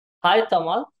Hi,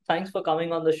 Tamal. Thanks for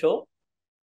coming on the show.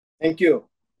 Thank you.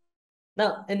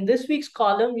 Now, in this week's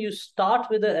column, you start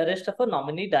with the arrest of a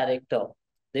nominee director.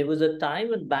 There was a time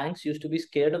when banks used to be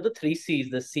scared of the three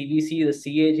C's, the CVC, the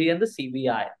CAG, and the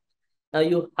CBI. Now,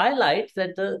 you highlight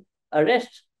that the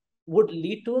arrest would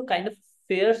lead to a kind of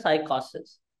fear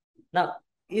psychosis. Now,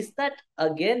 is that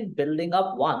again building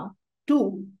up one?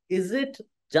 Two, is it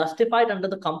justified under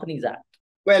the Companies Act?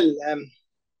 Well,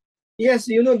 yes,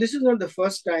 this is not the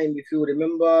first time. If you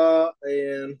remember,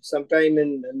 sometime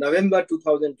in November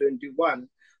 2021,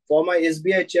 former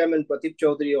SBI chairman Pradeep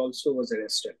Chaudhary also was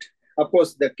arrested. Of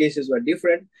course, the cases were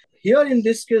different. Here in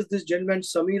this case, this gentleman,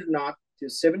 Samir Nath,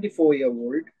 is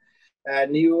 74-year-old,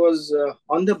 and he was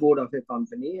on the board of a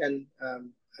company, and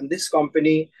this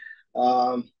company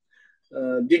um,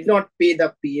 did not pay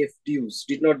the PF dues,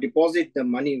 did not deposit the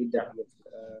money with the PF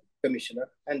commissioner,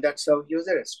 and that's how he was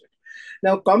arrested.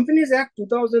 Now, Companies Act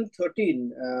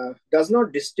 2013 does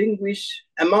not distinguish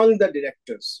among the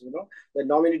directors, the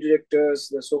nominee directors,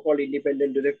 the so-called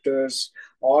independent directors,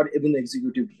 or even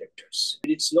executive directors.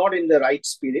 It's not in the right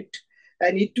spirit,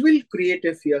 and it will create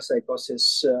a fear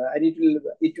psychosis, and you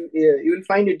will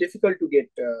find it difficult to get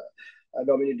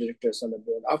nominee directors on the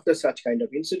board after such kind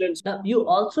of incidents. Now, you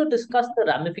also discussed the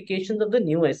ramifications of the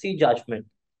new SE judgment.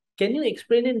 Can you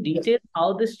explain in Yes. detail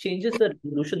how this changes the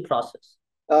resolution process?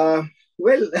 Uh,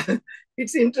 well,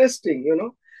 it's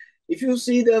interesting, If you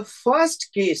see the first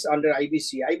case under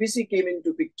IBC came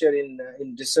into picture in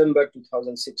December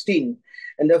 2016,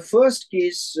 and the first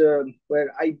case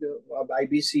where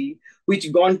IBC,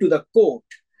 which gone to the court,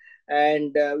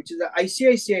 and which is the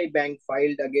ICICI Bank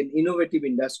filed against Innovative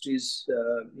Industries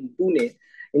in Pune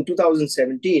in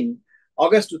 2017,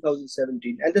 August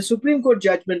 2017, and the Supreme Court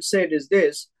judgment said is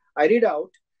this. I read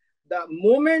out: the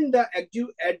moment the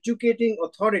adjudicating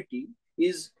authority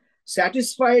is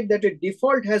satisfied that a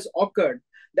default has occurred,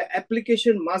 the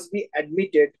application must be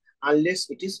admitted unless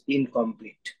it is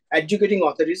incomplete. Adjudicating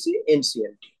authority,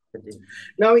 NCLT.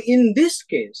 Now, in this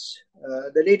case,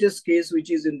 the latest case,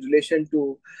 which is in relation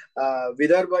to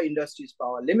Vidarbha Industries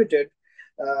Power Limited,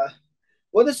 uh,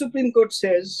 what the Supreme Court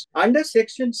says, under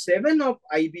Section 7 of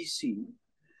IBC,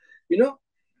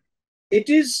 it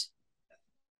is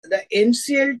the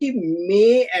NCLT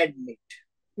may admit,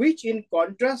 which in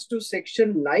contrast to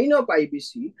Section 9 of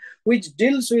IBC, which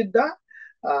deals with the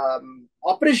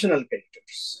operational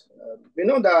creditors,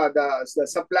 the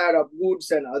supplier of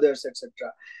goods and others, etc.,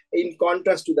 in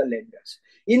contrast to the lenders.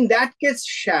 In that case,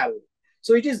 shall.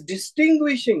 So it is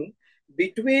distinguishing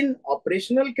between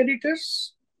operational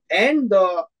creditors and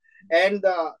the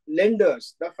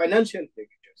lenders, the financial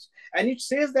creditors. And it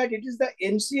says that it is the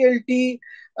NCLT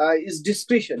is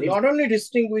discretion, not only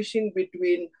distinguishing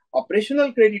between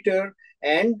operational creditor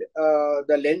and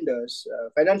the lenders,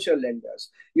 financial lenders.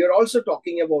 You're also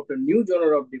talking about a new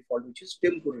genre of default, which is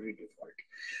temporary default.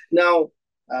 Now,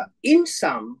 in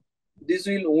sum, this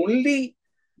will only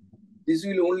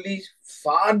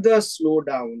further slow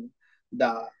down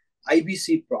the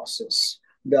IBC process,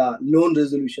 the loan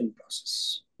resolution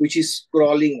process, which is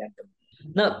crawling at the moment.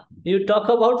 Now, you talk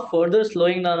about further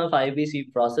slowing down of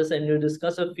IBC process and you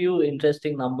discuss a few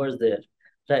interesting numbers there,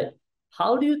 right?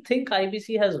 How do you think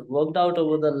IBC has worked out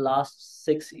over the last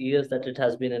 6 years that it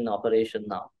has been in operation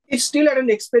now? It's still at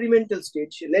an experimental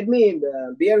stage. Let me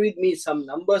bear with me some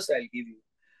numbers I'll give you.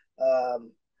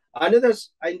 Another,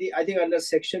 I think under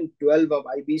Section 12 of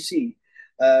IBC,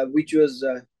 which was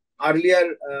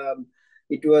earlier,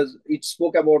 it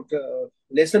spoke about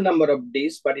lesser number of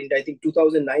days, but in I think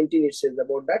 2019 it says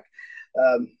about that.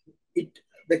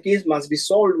 The case must be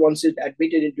solved once it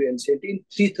admitted into NCLT in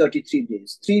 333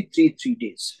 days, 333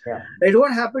 days. Yeah. And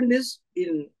what happened is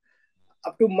in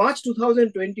up to March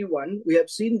 2021, we have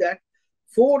seen that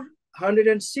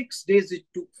 406 days it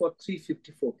took for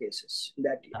 354 cases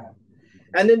that year.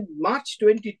 And then March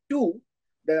 22,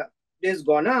 the days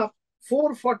gone up,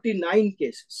 449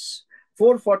 cases.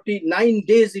 449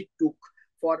 days it took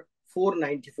for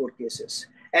 494 cases.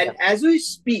 And as we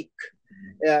speak,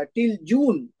 till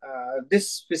June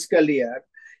this fiscal year,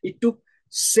 it took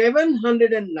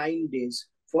 709 days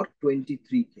for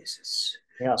 23 cases.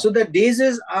 Yeah. So the days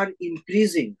are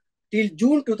increasing. Till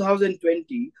June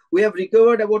 2020, we have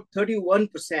recovered about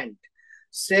 31%.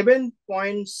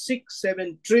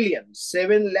 7.67 trillion,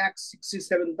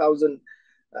 7,67,000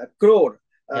 crore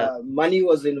money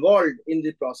was involved in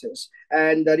the process,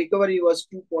 and the recovery was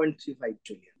 2.35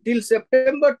 trillion. Till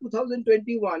September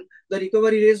 2021, the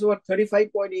recovery rates were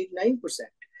 35.89%.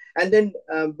 And then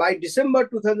by December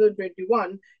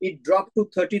 2021, it dropped to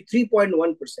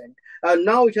 33.1%.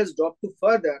 Now it has dropped to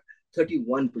further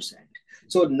 31%.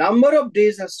 So number of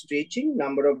days are stretching,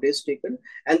 number of days taken,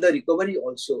 and the recovery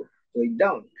also going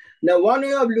down. Now, one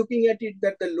way of looking at it,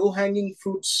 that the low-hanging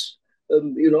fruits,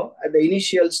 at the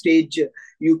initial stage,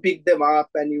 you pick them up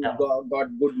and you got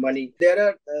good money. There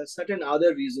are certain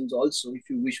other reasons also, if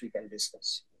you wish, we can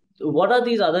discuss. What are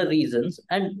these other reasons?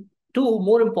 And two,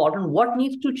 more important, what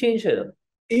needs to change here?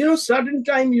 Certain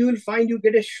time you will find you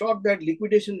get a shock that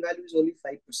liquidation value is only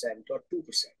 5% or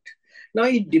 2%. Now,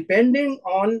 it depending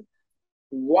on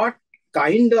what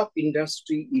kind of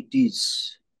industry it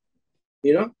is.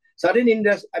 Certain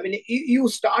industry, you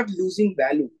start losing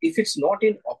value. If it's not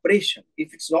in operation,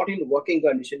 if it's not in working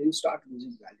condition, you start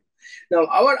losing value. Now,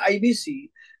 our IBC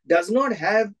does not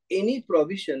have any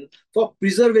provision for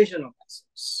preservation of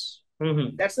assets.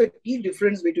 Mm-hmm. That's the key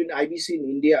difference between IBC in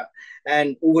India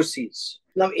and overseas.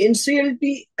 Now,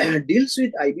 NCLT deals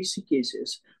with IBC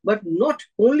cases, but not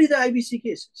only the IBC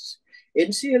cases.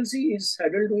 NCLT is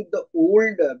saddled with the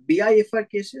old BIFR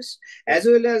cases, as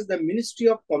well as the Ministry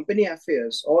of Company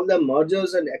Affairs. All the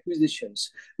mergers and acquisitions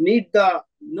need the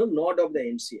nod of the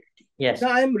NCLT. Yes. Now,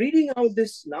 I am reading out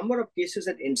this number of cases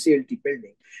at NCLT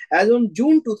pending. As on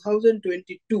June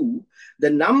 2022, the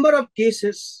number of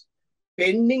cases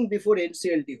pending before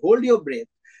NCLT, hold your breath,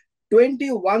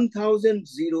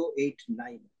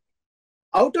 21,089.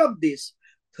 Out of this,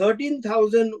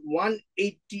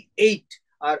 13,188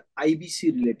 are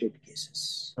IBC related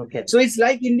cases. Okay. So it's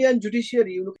like Indian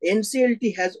judiciary.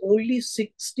 NCLT has only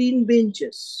 16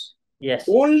 benches. Yes.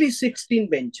 Only 16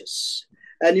 benches.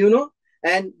 And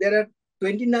and there are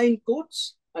 29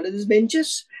 courts under these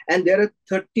benches, and there are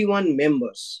 31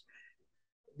 members.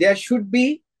 There should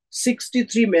be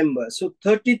 63 members. So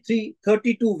 32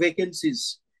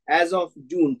 vacancies as of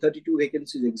June, 32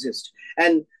 vacancies exist.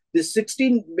 And the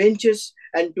 16 benches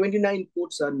and 29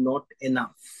 courts are not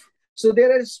enough. So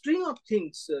there are a string of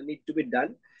things need to be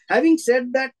done. Having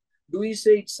said that, do we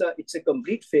say it's a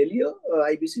complete failure?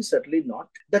 IBC, certainly not.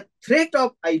 The threat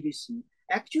of IBC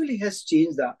actually has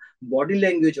changed the body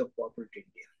language of corporate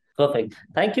India. Perfect.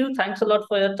 Thank you. Thanks a lot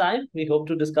for your time. We hope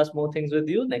to discuss more things with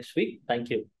you next week. Thank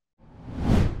you.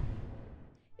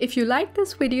 If you like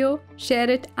this video, share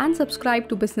it and subscribe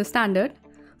to Business Standard.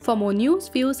 For more news,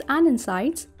 views and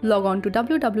insights, log on to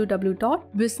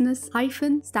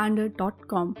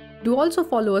www.business-standard.com. Do also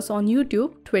follow us on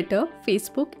YouTube, Twitter,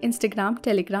 Facebook, Instagram,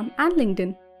 Telegram and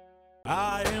LinkedIn.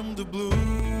 I am the blue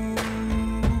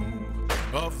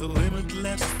of the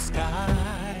limitless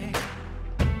sky.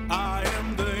 I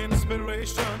am the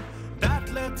inspiration that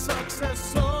led success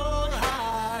soar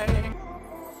high.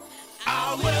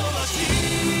 I will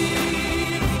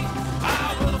achieve,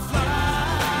 I will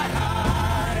fly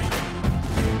high.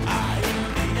 I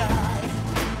am the I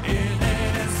in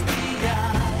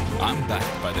SBI. I'm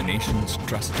backed by the nation's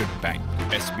trusted bank,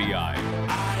 SBI,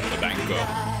 the banker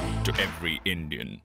to every Indian.